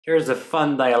Here's a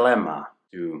fun dilemma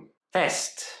to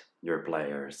test your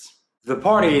players. The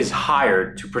party is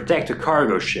hired to protect a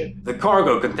cargo ship. The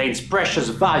cargo contains precious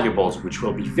valuables which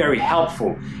will be very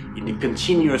helpful in the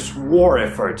continuous war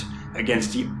effort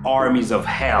against the armies of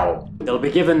hell. They'll be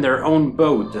given their own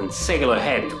boat and sail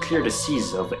ahead to clear the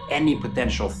seas of any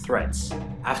potential threats.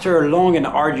 After a long and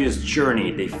arduous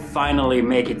journey, they finally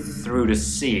make it through the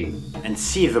sea and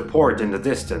see the port in the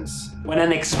distance, when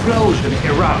an explosion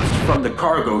erupts from the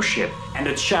cargo ship and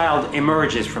a child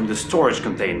emerges from the storage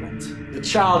containment. The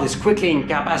child is quickly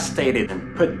incapacitated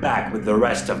and put back with the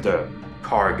rest of the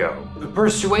cargo. A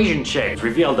persuasion check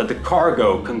revealed that the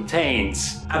cargo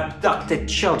contains abducted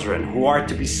children who are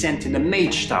to be sent in the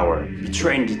mage tower, be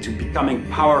trained into becoming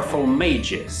powerful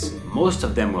mages. Most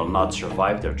of them will not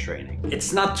survive their training.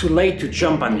 It's not too late to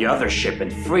jump on the other ship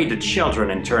and free the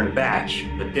children and turn back,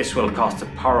 but this will cost a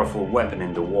powerful weapon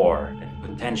in the war and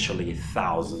potentially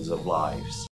thousands of lives.